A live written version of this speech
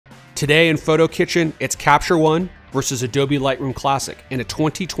Today in PhotoKitchen, it's Capture One versus Adobe Lightroom Classic in a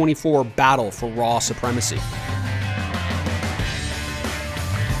 2024 battle for raw supremacy.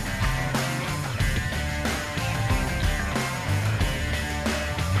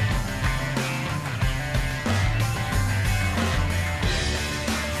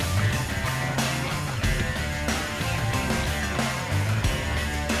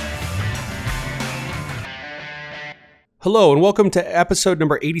 Hello and welcome to episode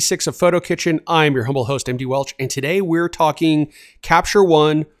number 86 of PhotoKitchen. I'm your humble host, MD Welch, and today we're talking Capture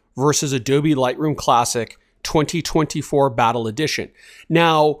One versus Adobe Lightroom Classic 2024 Battle Edition.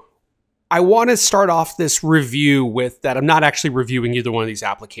 Now, I want to start off this review with that I'm not actually reviewing either one of these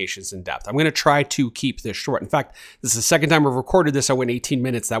applications in depth. I'm going to try to keep this short. In fact, this is the second time I've recorded this. I went 18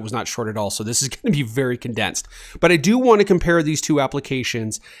 minutes. That was not short at all. So this is going to be very condensed. But I do want to compare these two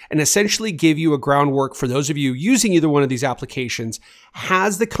applications and essentially give you a groundwork for those of you using either one of these applications.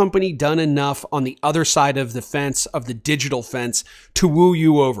 Has the company done enough on the other side of the fence, of the digital fence, to woo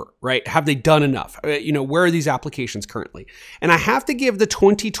you over, right? Have they done enough? Where are these applications currently? And I have to give the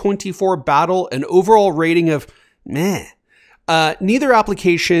 2024 battle an overall rating of meh. Neither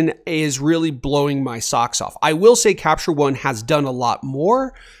application is really blowing my socks off. I will say Capture One has done a lot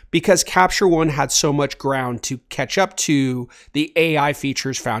more because Capture One had so much ground to catch up to the AI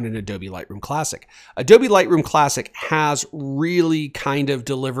features found in Adobe Lightroom Classic. Adobe Lightroom Classic has really kind of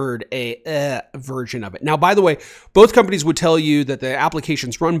delivered a version of it. Now, by the way, both companies would tell you that the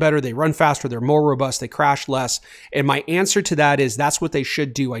applications run better, they run faster, they're more robust, they crash less. And my answer to that is that's what they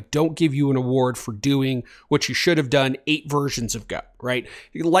should do. I don't give you an award for doing what you should have done 8 versions ago, right?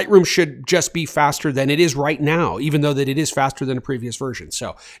 Lightroom should just be faster than it is right now, even though that it is faster than a previous version.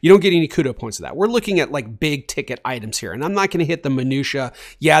 So you don't get any kudo points of that. We're looking at like big ticket items here, and I'm not going to hit the minutia.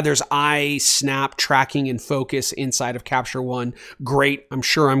 Yeah, there's eye snap tracking and focus inside of Capture One. Great. I'm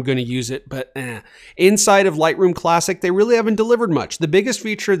sure I'm going to use it, but inside of Lightroom Classic, they really haven't delivered much. The biggest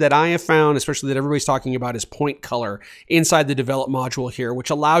feature that I have found, especially that everybody's talking about, is point color inside the develop module here, which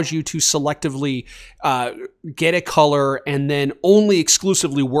allows you to selectively get a color and then only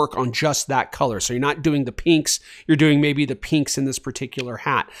exclusively work on just that color. So you're not doing the pinks, you're doing maybe the pinks in this particular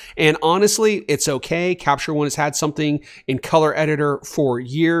hat. And honestly, it's okay. Capture One has had something in Color Editor for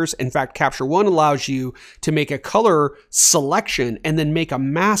years. In fact, Capture One allows you to make a color selection and then make a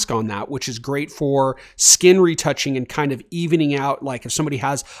mask on that, which is great for skin retouching and kind of evening out. Like if somebody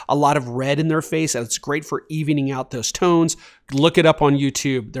has a lot of red in their face, it's great for evening out those tones. Look it up on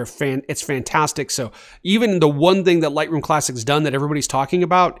YouTube. It's fantastic. So even the one thing that Lightroom Classic's done that everybody's talking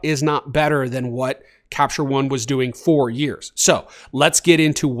about is not better than what Capture One was doing for years. So let's get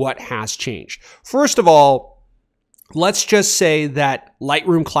into what has changed. First of all, let's just say that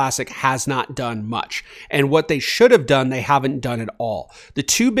Lightroom Classic has not done much. And what they should have done, they haven't done at all. The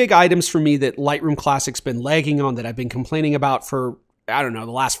two big items for me that Lightroom Classic's been lagging on, that I've been complaining about for I don't know,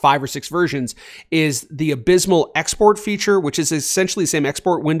 the last 5 or 6 versions, is the abysmal export feature, which is essentially the same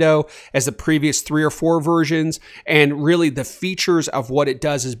export window as the previous 3 or 4 versions. And really the features of what it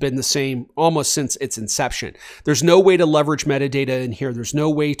does has been the same almost since its inception. There's no way to leverage metadata in here. There's no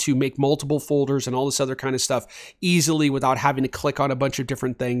way to make multiple folders and all this other kind of stuff easily without having to click on a bunch of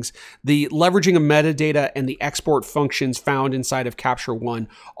different things. The leveraging of metadata and the export functions found inside of Capture One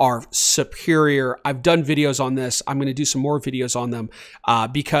are superior. I've done videos on this. I'm going to do some more videos on them.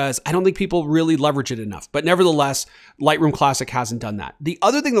 Because I don't think people really leverage it enough. But nevertheless, Lightroom Classic hasn't done that. The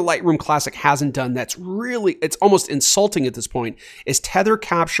other thing that Lightroom Classic hasn't done that's really, it's almost insulting at this point, is tether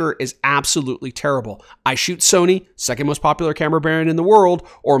capture is absolutely terrible. I shoot Sony, second most popular camera brand in the world,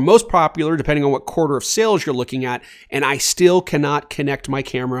 or most popular depending on what quarter of sales you're looking at, and I still cannot connect my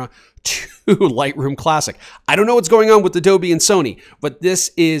camera to Lightroom Classic. I don't know what's going on with Adobe and Sony, but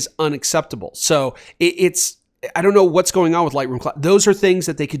this is unacceptable. So I don't know what's going on with Lightroom Classic. Those are things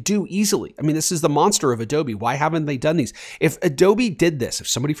that they could do easily. I mean, this is the monster of Adobe. Why haven't they done these? If Adobe did this, if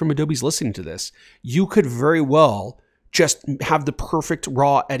somebody from Adobe's listening to this, you could very well just have the perfect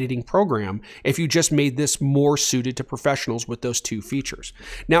raw editing program if you just made this more suited to professionals with those 2 features.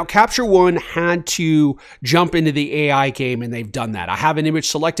 Now, Capture One had to jump into the AI game, and they've done that. I have an image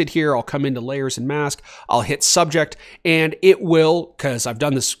selected here. I'll come into layers and mask. I'll hit subject, and it will, because I've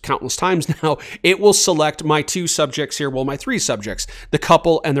done this countless times now, it will select my 2 subjects here, well, my 3 subjects, the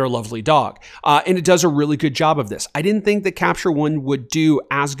couple and their lovely dog. And it does a really good job of this. I didn't think that Capture One would do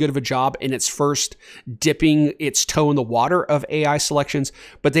as good of a job in its first dipping its toe in the the water of AI selections,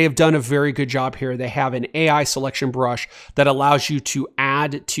 but they have done a very good job here. They have an AI selection brush that allows you to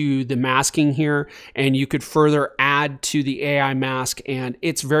add to the masking here, and you could further add to the AI mask, and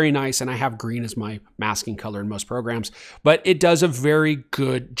it's very nice. And I have green as my masking color in most programs, but it does a very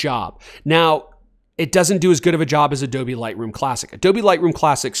good job. Now, it doesn't do as good of a job as Adobe Lightroom Classic. Adobe Lightroom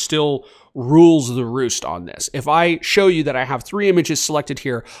Classic still rules the roost on this. If I show you that I have 3 images selected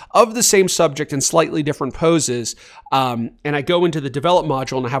here of the same subject in slightly different poses, and I go into the develop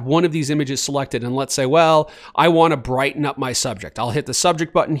module and I have one of these images selected, and let's say, well, I want to brighten up my subject. I'll hit the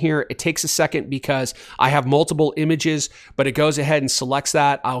subject button here. It takes a second because I have multiple images, but it goes ahead and selects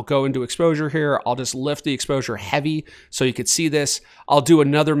that. I'll go into exposure here. I'll just lift the exposure heavy so you could see this. I'll do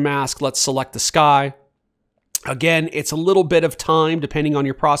another mask. Let's select the sky. Again, it's a little bit of time depending on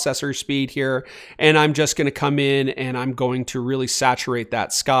your processor speed here. And I'm just going to come in and I'm going to really saturate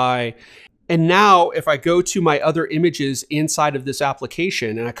that sky. And now if I go to my other images inside of this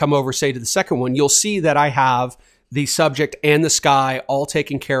application and I come over, say, to the second one, you'll see that I have the subject and the sky all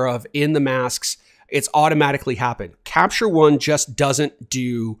taken care of in the masks. It's automatically happened. Capture One just doesn't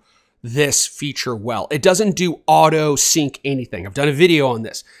do this feature well. It doesn't do auto sync anything. I've done a video on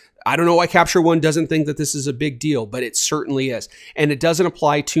this. I don't know why Capture One doesn't think that this is a big deal, but it certainly is. And it doesn't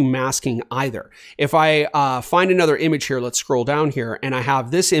apply to masking either. If I find another image here, let's scroll down here, and I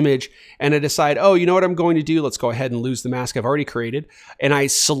have this image, and I decide, oh, you know what I'm going to do? Let's go ahead and lose the mask I've already created. And I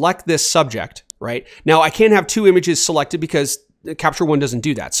select this subject, right? Now, I can't have 2 images selected because Capture One doesn't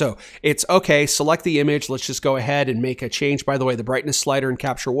do that. So it's okay, select the image. Let's just go ahead and make a change. By the way, the brightness slider in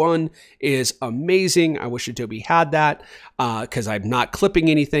Capture One is amazing. I wish Adobe had that because I'm not clipping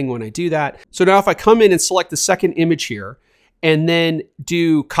anything when I do that. So now if I come in and select the second image here and then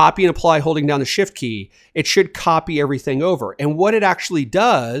do copy and apply holding down the shift key, it should copy everything over. And what it actually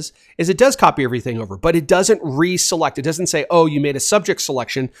does is it does copy everything over, but it doesn't reselect. It doesn't say, oh, you made a subject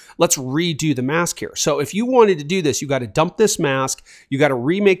selection, let's redo the mask here. So if you wanted to do this, you got to dump this mask, you got to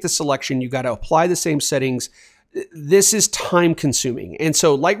remake the selection, you got to apply the same settings. This is time consuming. And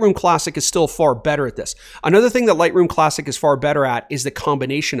so Lightroom Classic is still far better at this. Another thing that Lightroom Classic is far better at is the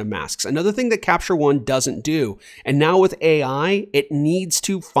combination of masks. Another thing that Capture One doesn't do. And now with AI, it needs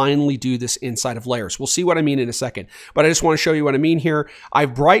to finally do this inside of layers. We'll see what I mean in a second, but I just want to show you what I mean here.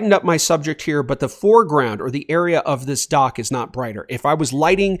 I've brightened up my subject here, but the foreground or the area of this dock is not brighter. If I was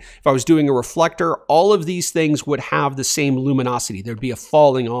lighting, if I was doing a reflector, all of these things would have the same luminosity. There'd be a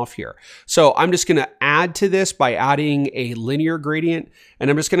falling off here. So I'm just going to add to this by adding a linear gradient,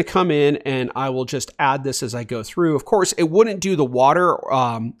 and I'm just going to come in and I will just add this as I go through. Of course, it wouldn't do the water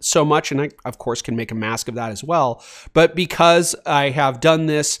so much, and I, of course, can make a mask of that as well. But because I have done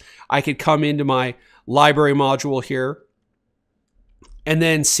this, I could come into my library module here and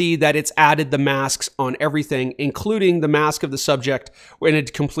then see that it's added the masks on everything, including the mask of the subject in a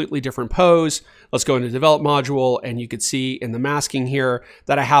completely different pose. Let's go into develop module, and you can see in the masking here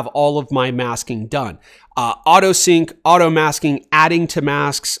that I have all of my masking done. Auto sync, auto masking, adding to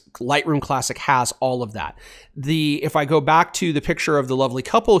masks, Lightroom Classic has all of that. If I go back to the picture of the lovely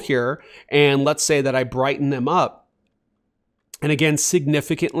couple here, and let's say that I brighten them up, and again,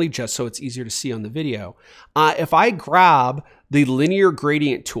 significantly, just so it's easier to see on the video. If I grab the linear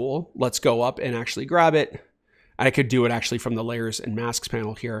gradient tool, let's go up and actually grab it. I could do it actually from the layers and masks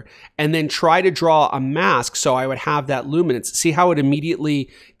panel here, and then try to draw a mask so I would have that luminance. See how it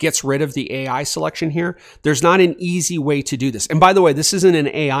immediately gets rid of the AI selection here? There's not an easy way to do this. And by the way, this isn't an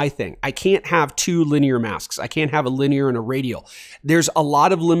AI thing. I can't have 2 linear masks. I can't have a linear and a radial. There's a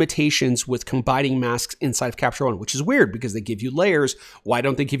lot of limitations with combining masks inside of Capture One, which is weird because they give you layers. Why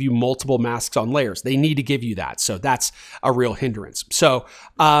don't they give you multiple masks on layers? They need to give you that. So that's a real hindrance. So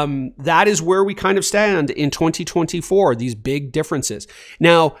that is where we kind of stand in 2024, these big differences.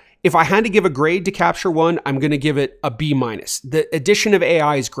 Now, if I had to give a grade to Capture One, I'm going to give it a B-. The addition of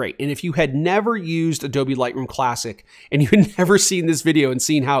AI is great. And if you had never used Adobe Lightroom Classic and you had never seen this video and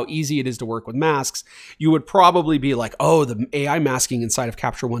seen how easy it is to work with masks, you would probably be like, oh, the AI masking inside of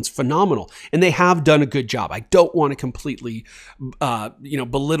Capture One's phenomenal. And they have done a good job. I don't want to completely,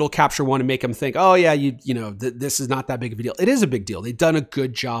 belittle Capture One and make them think, oh yeah, this is not that big of a deal. It is a big deal. They've done a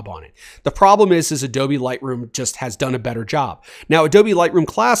good job on it. The problem is Adobe Lightroom just has done a better job. Now, Adobe Lightroom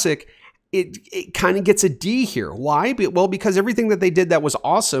Classic, it kind of gets a D here. Why? Well, because everything that they did that was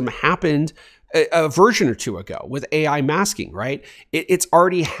awesome happened a version or 2 ago with AI masking, right? It's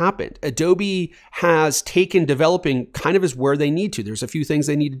already happened. Adobe has taken developing kind of as where they need to. There's a few things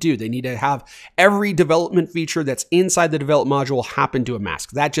they need to do. They need to have every development feature that's inside the develop module happen to a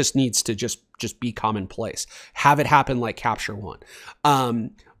mask. That just needs to just be commonplace. Have it happen like Capture One.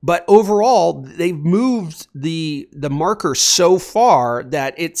 But overall, they've moved the marker so far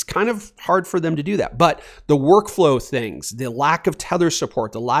that it's kind of hard for them to do that. But the workflow things, the lack of tether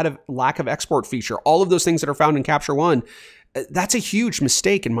support, the lack of export feature, all of those things that are found in Capture One, that's a huge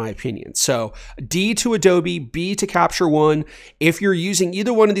mistake in my opinion. So D to Adobe, B to Capture One. If you're using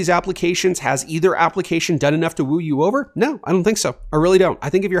either one of these applications, has either application done enough to woo you over? No, I don't think so. I really don't. I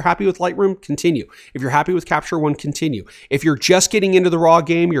think if you're happy with Lightroom, continue. If you're happy with Capture One, continue. If you're just getting into the raw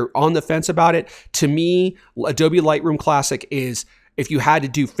game, you're on the fence about it, to me, Adobe Lightroom Classic is, if you had to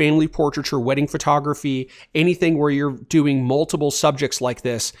do family portraiture, wedding photography, anything where you're doing multiple subjects like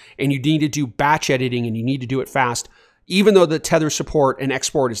this, and you need to do batch editing and you need to do it fast, even though the tether support and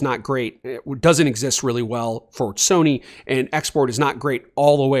export is not great, it doesn't exist really well for Sony, and export is not great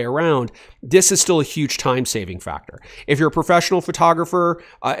all the way around, this is still a huge time-saving factor. If you're a professional photographer,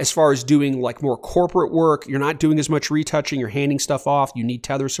 as far as doing like more corporate work, you're not doing as much retouching, you're handing stuff off, you need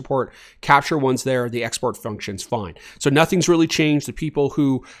tether support, Capture One's there, the export function's fine. So nothing's really changed. The people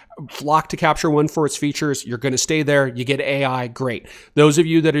who flock to Capture One for its features, you're going to stay there. You get AI, great. Those of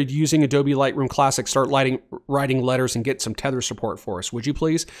you that are using Adobe Lightroom Classic, start writing letters and get some tether support for us, would you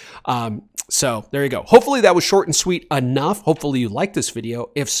please? So there you go. Hopefully that was short and sweet enough. Hopefully you liked this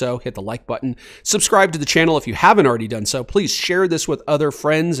video. If so, hit the like button. Subscribe to the channel if you haven't already done so. Please share this with other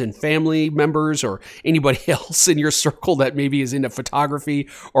friends and family members or anybody else in your circle that maybe is into photography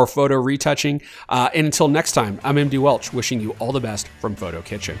or photo retouching. And until next time, I'm MD Welch, wishing you all the best from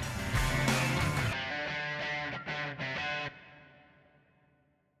PhotoKitchen.